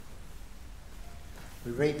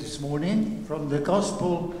We read this morning from the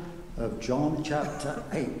Gospel of John chapter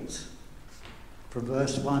 8, from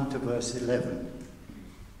verse 1 to verse 11.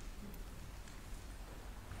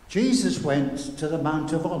 Jesus went to the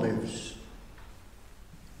Mount of Olives.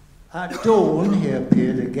 At dawn he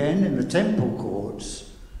appeared again in the temple courts,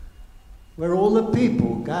 where all the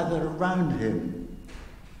people gathered around him.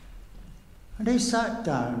 And he sat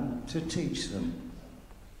down to teach them.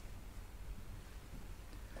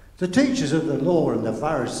 The teachers of the law and the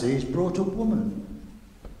Pharisees brought a woman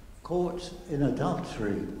caught in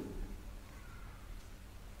adultery.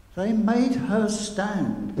 They made her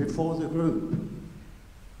stand before the group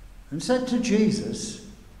and said to Jesus,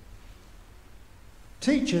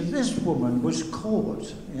 "Teacher, this woman was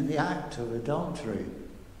caught in the act of adultery.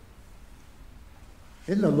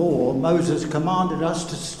 In the law, Moses commanded us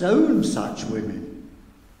to stone such women.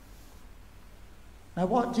 Now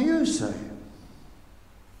what do you say?"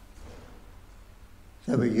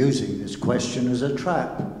 They were using this question as a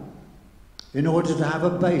trap in order to have a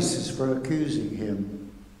basis for accusing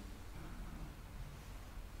him.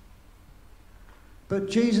 But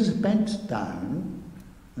Jesus bent down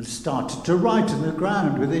and started to write on the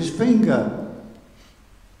ground with his finger.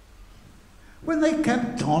 When they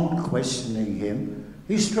kept on questioning him,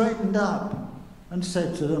 he straightened up and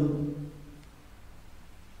said to them,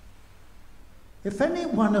 "If any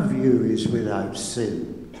one of you is without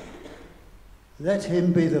sin, let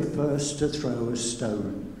him be the first to throw a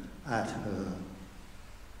stone at her."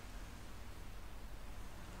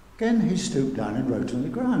 Again he stooped down and wrote on the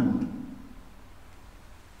ground.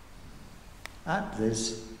 At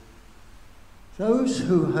this, those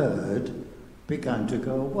who heard began to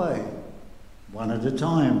go away, one at a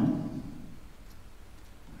time,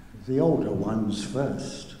 the older ones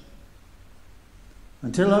first,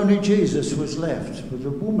 until only Jesus was left with the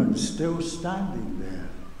woman still standing there.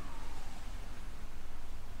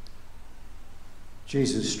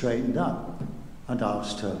 Jesus straightened up and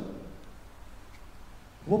asked her,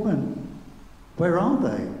 "Woman, where are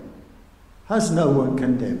they? Has no one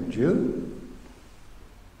condemned you?"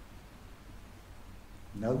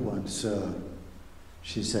 "No one, sir,"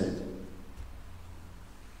 she said.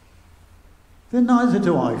 "Then neither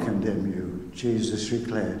do I condemn you," Jesus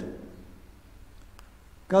declared.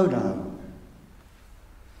 "Go now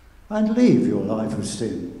and leave your life of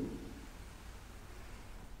sin."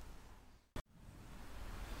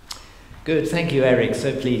 Good, thank you, Eric.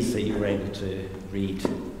 So pleased that you were able to read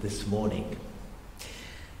this morning.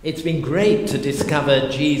 It's been great to discover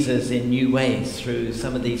Jesus in new ways through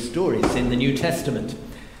some of these stories in the New Testament.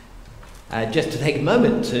 Just to take a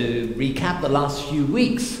moment to recap the last few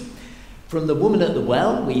weeks. From the woman at the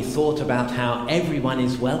well, we thought about how everyone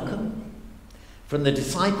is welcome. From the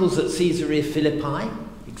disciples at Caesarea Philippi,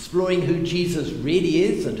 exploring who Jesus really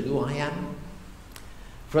is and who I am.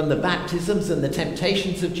 From the baptisms and the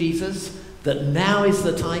temptations of Jesus, that now is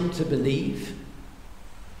the time to believe.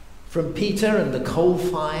 From Peter and the coal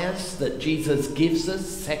fires, that Jesus gives us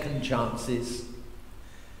second chances.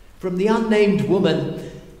 From the unnamed woman,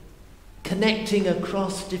 connecting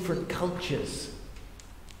across different cultures.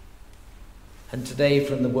 And today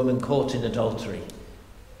from the woman caught in adultery,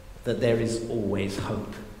 that there is always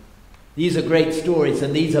hope. These are great stories,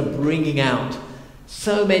 and these are bringing out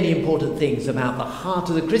so many important things about the heart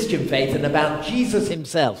of the Christian faith and about Jesus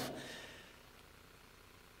himself.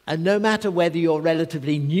 And no matter whether you're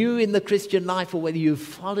relatively new in the Christian life or whether you've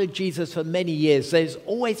followed Jesus for many years, there's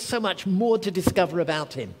always so much more to discover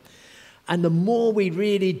about him. And the more we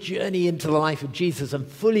really journey into the life of Jesus and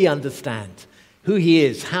fully understand who he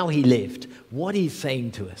is, how he lived, what he's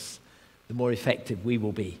saying to us, the more effective we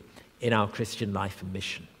will be in our Christian life and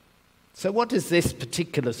mission. So what does this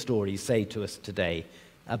particular story say to us today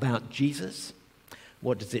about Jesus?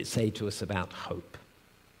 What does it say to us about hope?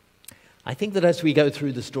 I think that as we go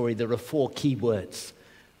through the story, there are 4 key words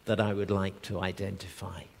that I would like to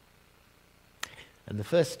identify. And the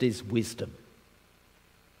first is wisdom.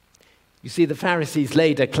 You see, the Pharisees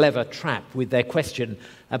laid a clever trap with their question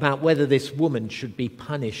about whether this woman should be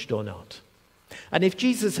punished or not. And if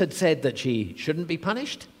Jesus had said that she shouldn't be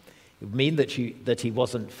punished, it would mean that he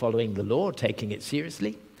wasn't following the law, taking it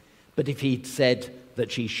seriously. But if he'd said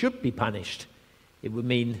that she should be punished, it would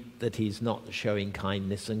mean that he's not showing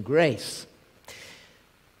kindness and grace.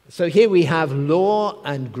 So here we have law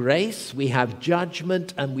and grace, we have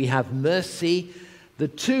judgment and we have mercy. The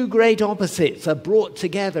 2 great opposites are brought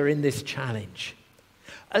together in this challenge,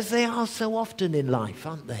 as they are so often in life,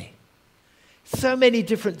 aren't they? So many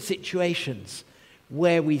different situations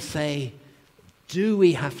where we say, do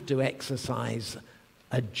we have to exercise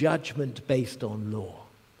a judgment based on law?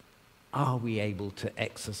 Are we able to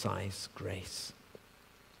exercise grace?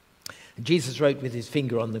 Jesus wrote with his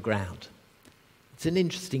finger on the ground. It's an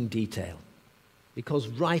interesting detail because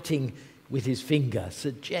writing with his finger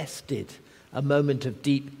suggested a moment of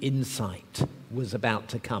deep insight was about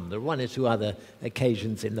to come. There are one or two other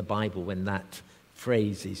occasions in the Bible when that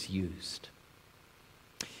phrase is used.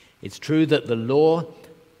 It's true that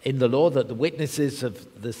in the law that the witnesses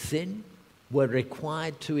of the sin were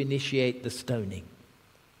required to initiate the stoning.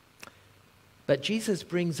 But Jesus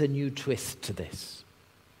brings a new twist to this.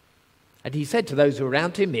 And he said to those who were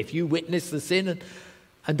around him, if you witness the sin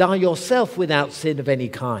and are yourself without sin of any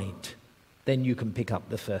kind, then you can pick up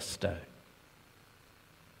the first stone.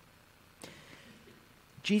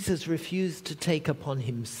 Jesus refused to take upon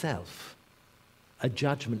himself a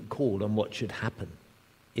judgment call on what should happen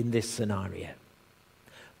in this scenario.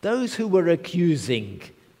 Those who were accusing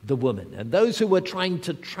the woman and those who were trying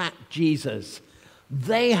to trap Jesus,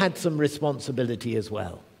 they had some responsibility as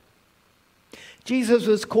well. Jesus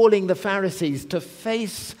was calling the Pharisees to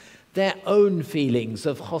face their own feelings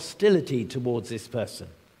of hostility towards this person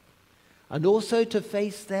and also to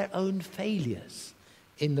face their own failures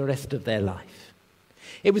in the rest of their life.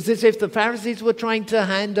 It was as if the Pharisees were trying to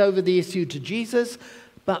hand over the issue to Jesus,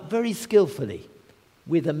 but very skillfully,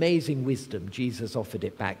 with amazing wisdom, Jesus offered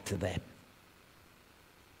it back to them.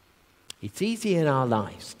 It's easy in our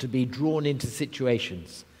lives to be drawn into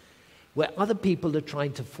situations where other people are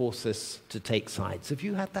trying to force us to take sides. Have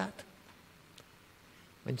you had that?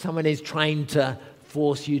 When someone is trying to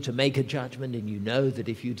force you to make a judgment and you know that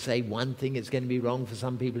if you say one thing it's going to be wrong for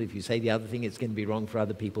some people, if you say the other thing it's going to be wrong for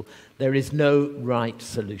other people, there is no right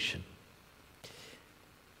solution.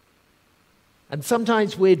 And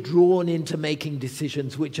sometimes we're drawn into making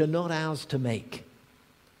decisions which are not ours to make,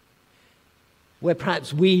 where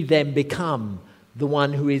perhaps we then become the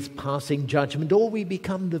one who is passing judgment, or we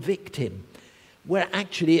become the victim, where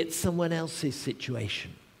actually it's someone else's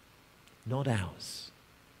situation, not ours.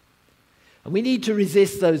 And we need to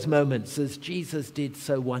resist those moments as Jesus did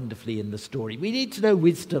so wonderfully in the story. We need to know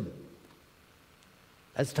wisdom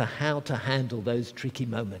as to how to handle those tricky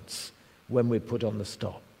moments when we're put on the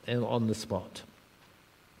spot.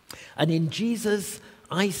 And in Jesus,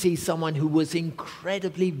 I see someone who was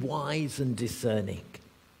incredibly wise and discerning.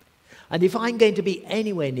 And if I'm going to be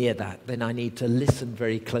anywhere near that, then I need to listen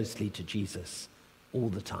very closely to Jesus all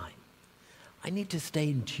the time. I need to stay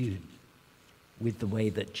in tune with the way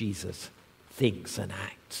that Jesus thinks and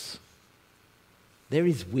acts. There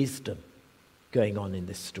is wisdom going on in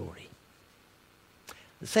this story.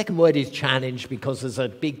 The second word is challenge, because there's a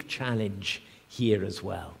big challenge here as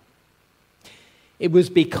well. It was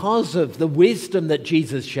because of the wisdom that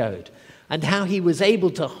Jesus showed and how he was able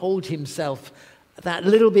to hold himself that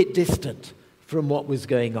little bit distant from what was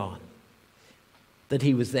going on, that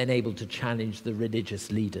he was then able to challenge the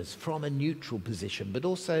religious leaders from a neutral position, but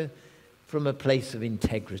also from a place of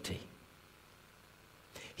integrity.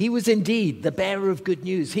 He was indeed the bearer of good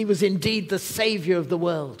news. He was indeed the Savior of the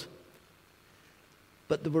world.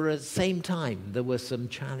 But at the same time, there were some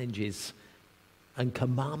challenges and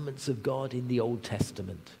commandments of God in the Old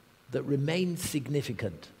Testament that remained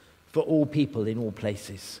significant for all people in all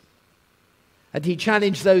places. And he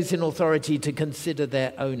challenged those in authority to consider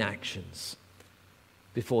their own actions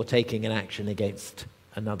before taking an action against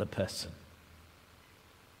another person.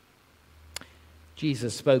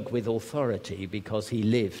 Jesus spoke with authority because he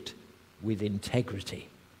lived with integrity.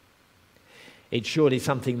 It's surely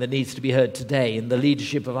something that needs to be heard today in the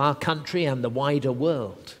leadership of our country and the wider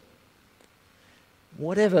world.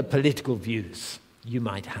 Whatever political views you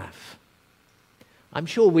might have, I'm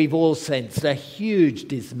sure we've all sensed a huge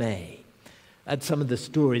dismay at some of the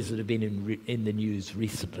stories that have been in the news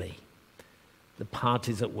recently. The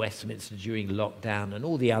parties at Westminster during lockdown and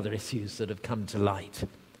all the other issues that have come to light.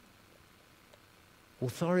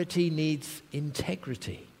 Authority needs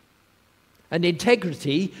integrity. And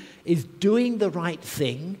integrity is doing the right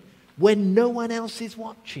thing when no one else is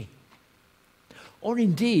watching. Or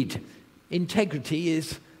indeed, integrity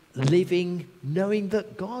is living knowing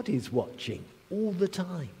that God is watching all the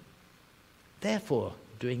time. Therefore,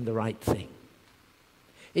 doing the right thing.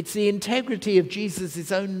 It's the integrity of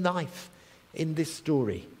Jesus' own life in this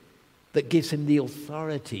story that gives him the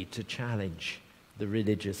authority to challenge the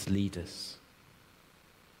religious leaders.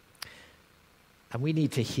 And we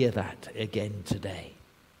need to hear that again today.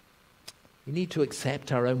 We need to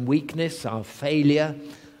accept our own weakness, our failure,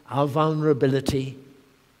 our vulnerability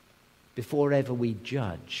before ever we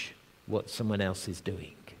judge what someone else is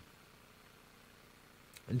doing.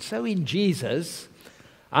 And so in Jesus,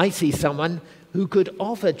 I see someone who could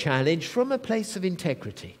offer challenge from a place of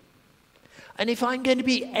integrity. And if I'm going to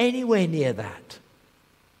be anywhere near that,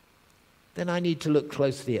 then I need to look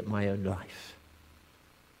closely at my own life.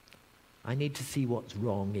 I need to see what's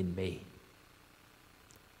wrong in me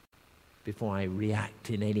before I react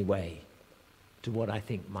in any way to what I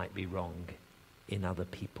think might be wrong in other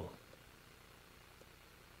people.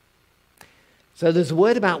 So there's a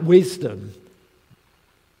word about wisdom,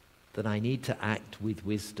 that I need to act with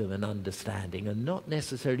wisdom and understanding and not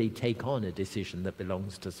necessarily take on a decision that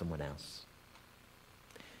belongs to someone else.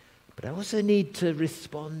 But I also need to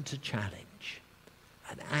respond to challenge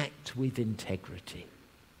and act with integrity.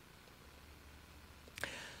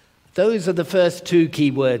 Those are the first two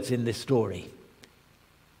key words in this story: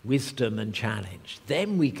 wisdom and challenge.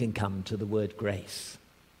 Then we can come to the word grace,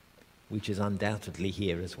 which is undoubtedly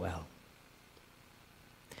here as well.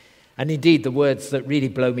 And indeed, the words that really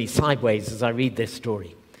blow me sideways as I read this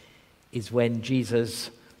story is when Jesus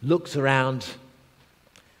looks around,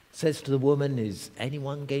 says to the woman, "Is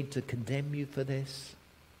anyone going to condemn you for this?"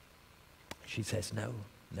 She says, "No,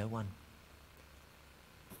 no one."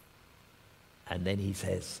 And then he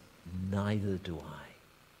says, "Neither do I.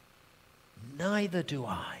 Neither do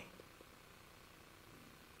I."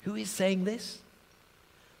 Who is saying this?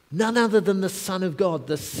 None other than the Son of God,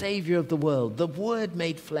 the Savior of the world, the Word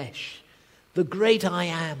made flesh, the great I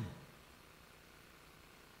Am.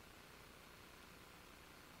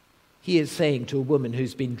 He is saying to a woman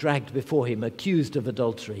who's been dragged before him, accused of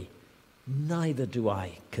adultery, "Neither do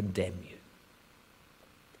I condemn you."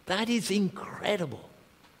 That is incredible.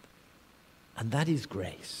 And that is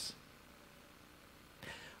grace.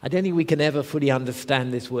 I don't think we can ever fully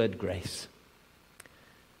understand this word grace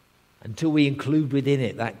until we include within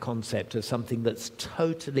it that concept of something that's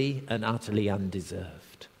totally and utterly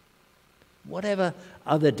undeserved. Whatever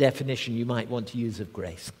other definition you might want to use of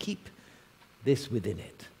grace, keep this within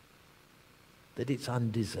it, that it's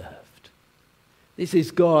undeserved. This is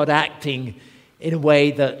God acting in a way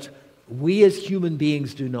that we as human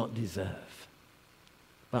beings do not deserve,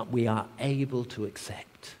 but we are able to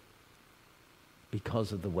accept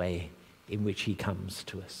because of the way in which he comes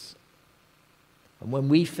to us. And when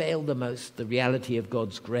we fail the most, the reality of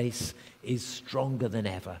God's grace is stronger than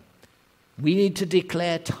ever. We need to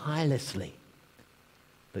declare tirelessly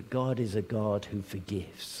that God is a God who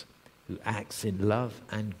forgives, who acts in love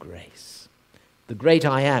and grace. The great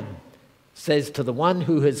I Am says to the one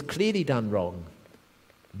who has clearly done wrong,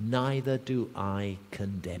 "Neither do I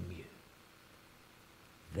condemn you."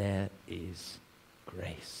 There is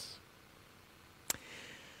grace.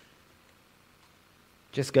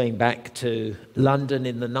 Just going back to London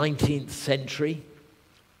in the 19th century,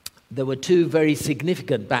 there were two very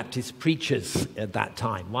significant Baptist preachers at that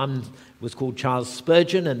time. One was called Charles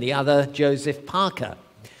Spurgeon and the other Joseph Parker.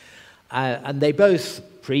 And they both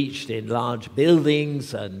preached in large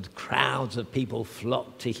buildings, and crowds of people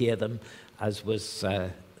flocked to hear them, as was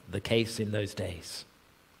the case in those days.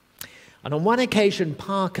 And on one occasion,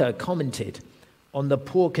 Parker commented on the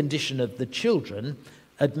poor condition of the children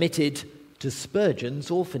admitted to Spurgeon's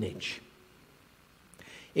orphanage.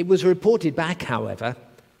 It was reported back, however,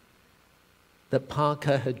 that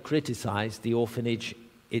Parker had criticized the orphanage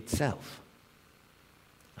itself.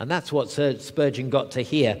 And that's what Spurgeon got to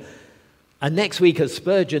hear. And next week, as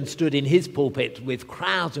Spurgeon stood in his pulpit with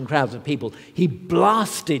crowds and crowds of people, he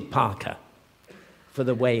blasted Parker for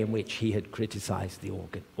the way in which he had criticized the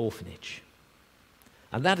orphanage.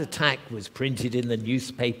 And that attack was printed in the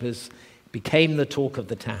newspapers, became the talk of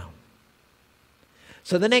the town.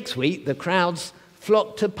 So the next week, the crowds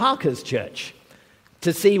flocked to Parker's church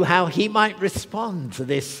to see how he might respond to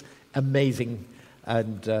this amazing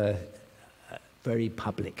and very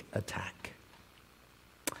public attack.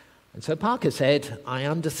 And so Parker said, "I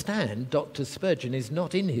understand Dr. Spurgeon is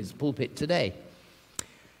not in his pulpit today.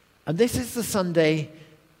 And this is the Sunday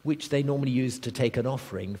which they normally use to take an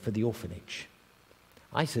offering for the orphanage.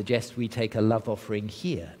 I suggest we take a love offering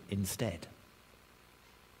here instead."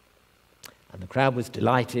 And the crowd was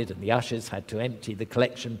delighted, and the ushers had to empty the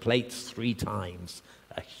collection plates 3 times.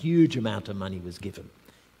 A huge amount of money was given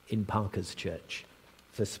in Parker's church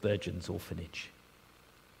for Spurgeon's orphanage.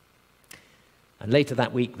 And later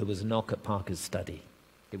that week, there was a knock at Parker's study.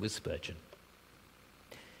 It was Spurgeon.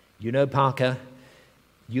 "You know, Parker,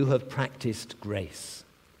 you have practiced grace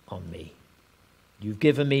on me. You've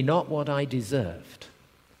given me not what I deserved,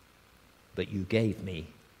 but you gave me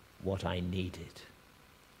what I needed."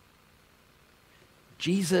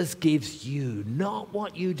 Jesus gives you not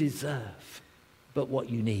what you deserve, but what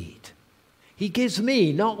you need. He gives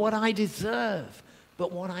me not what I deserve,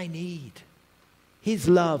 but what I need. His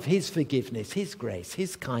love, his forgiveness, his grace,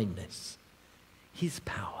 his kindness, his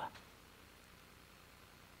power.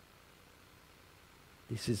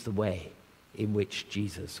 This is the way in which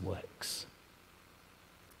Jesus works.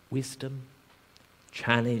 Wisdom,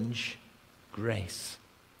 challenge, grace.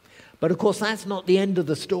 But of course, that's not the end of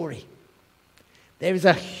the story. There is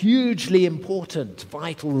a hugely important,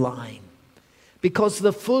 vital line, because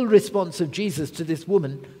the full response of Jesus to this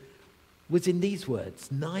woman was in these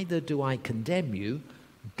words, "Neither do I condemn you,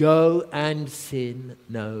 go and sin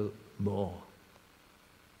no more."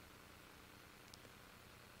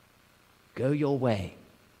 Go your way.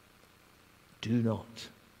 Do not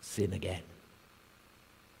sin again.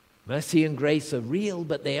 Mercy and grace are real,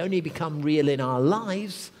 but they only become real in our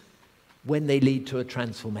lives when they lead to a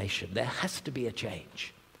transformation. There has to be a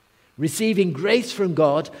change. Receiving grace from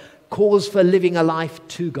God calls for living a life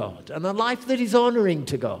to God, and a life that is honoring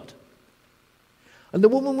to God. And the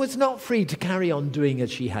woman was not free to carry on doing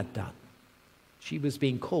as she had done. She was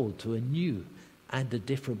being called to a new and a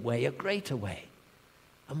different way, a greater way,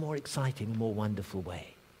 a more exciting, more wonderful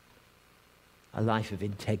way. A life of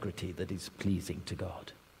integrity that is pleasing to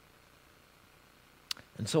God.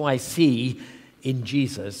 And so I see in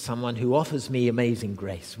Jesus someone who offers me amazing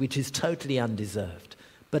grace, which is totally undeserved,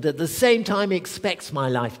 but at the same time expects my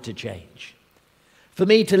life to change, for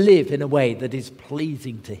me to live in a way that is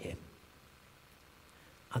pleasing to him.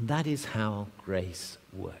 And that is how grace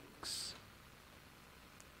works.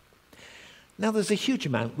 Now, there's a huge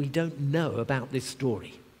amount we don't know about this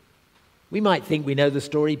story. We might think we know the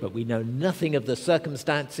story, but we know nothing of the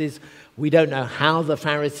circumstances. We don't know how the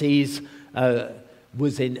Pharisees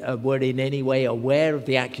were in any way aware of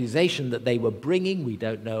the accusation that they were bringing. We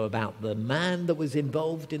don't know about the man that was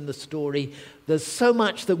involved in the story. There's so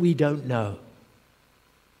much that we don't know.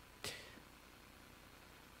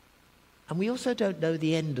 And we also don't know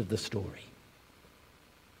the end of the story.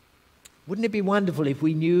 Wouldn't it be wonderful if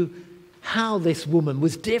we knew how this woman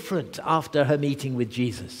was different after her meeting with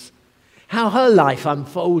Jesus? How her life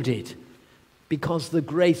unfolded because the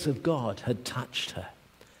grace of God had touched her.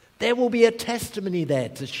 There will be a testimony there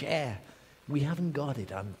to share. We haven't got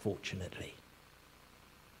it, unfortunately.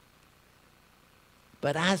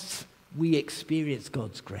 But as we experience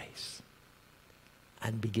God's grace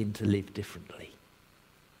and begin to live differently,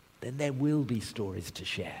 then there will be stories to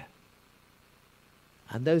share.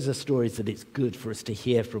 And those are stories that it's good for us to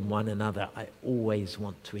hear from one another. I always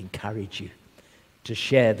want to encourage you to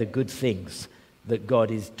share the good things that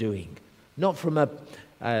God is doing. Not from a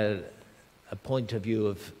point of view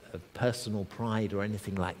of personal pride or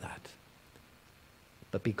anything like that,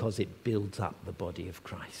 but because it builds up the body of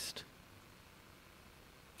Christ.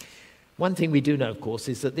 One thing we do know, of course,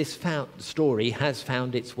 is that this story has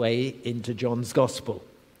found its way into John's Gospel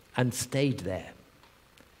and stayed there.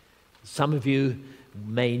 Some of you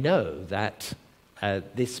may know that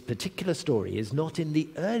this particular story is not in the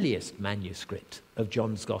earliest manuscript of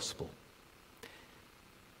John's Gospel.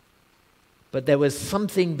 But there was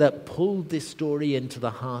something that pulled this story into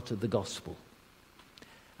the heart of the Gospel,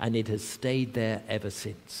 and it has stayed there ever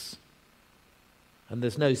since. And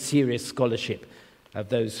there's no serious scholarship of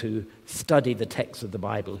those who study the text of the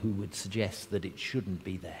Bible who would suggest that it shouldn't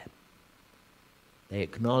be there. They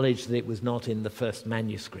acknowledge that it was not in the first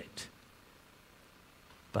manuscript,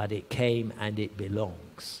 but it came and it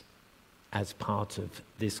belongs as part of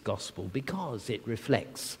this gospel because it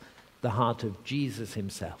reflects the heart of Jesus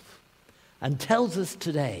himself and tells us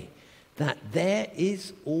today that there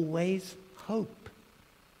is always hope.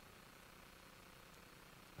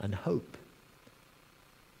 And hope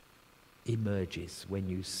emerges when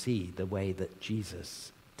you see the way that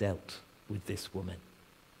Jesus dealt with this woman.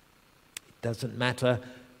 It doesn't matter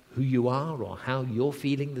who you are or how you're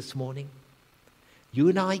feeling this morning. You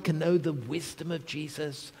and I can know the wisdom of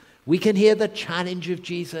Jesus. We can hear the challenge of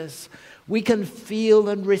Jesus. We can feel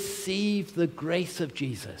and receive the grace of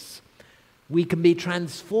Jesus. We can be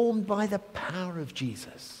transformed by the power of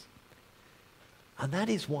Jesus. And that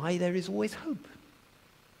is why there is always hope.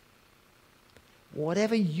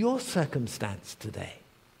 Whatever your circumstance today,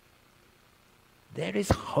 there is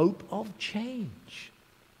hope of change.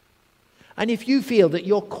 And if you feel that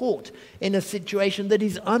you're caught in a situation that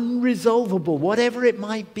is unresolvable, whatever it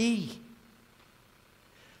might be,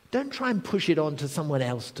 don't try and push it on to someone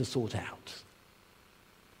else to sort out.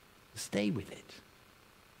 Stay with it.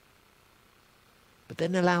 But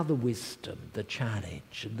then allow the wisdom, the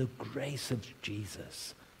challenge, and the grace of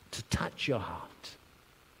Jesus to touch your heart,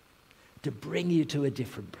 to bring you to a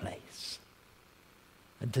different place,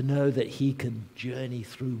 and to know that he can journey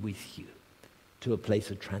through with you to a place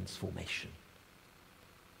of transformation.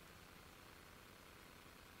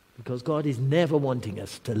 Because God is never wanting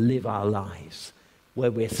us to live our lives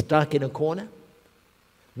where we're stuck in a corner,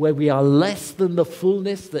 where we are less than the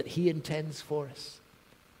fullness that he intends for us.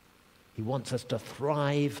 He wants us to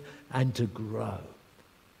thrive and to grow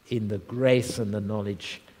in the grace and the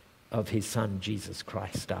knowledge of his Son, Jesus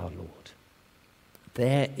Christ our Lord.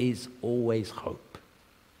 There is always hope,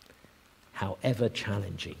 however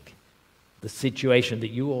challenging the situation that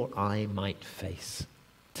you or I might face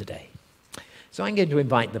today. So I'm going to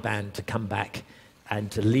invite the band to come back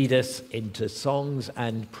and to lead us into songs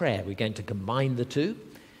and prayer. We're going to combine the two.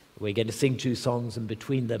 We're going to sing two songs, and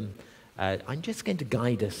between them, I'm just going to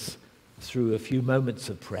guide us through a few moments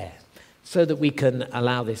of prayer so that we can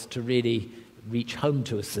allow this to really reach home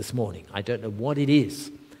to us this morning. I don't know what it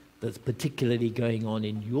is that's particularly going on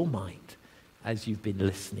in your mind as you've been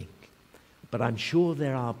listening, but I'm sure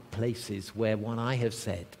there are places where what I have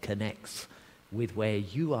said connects with where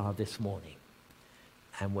you are this morning,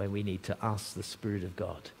 and where we need to ask the Spirit of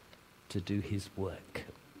God to do his work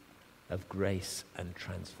of grace and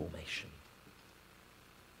transformation.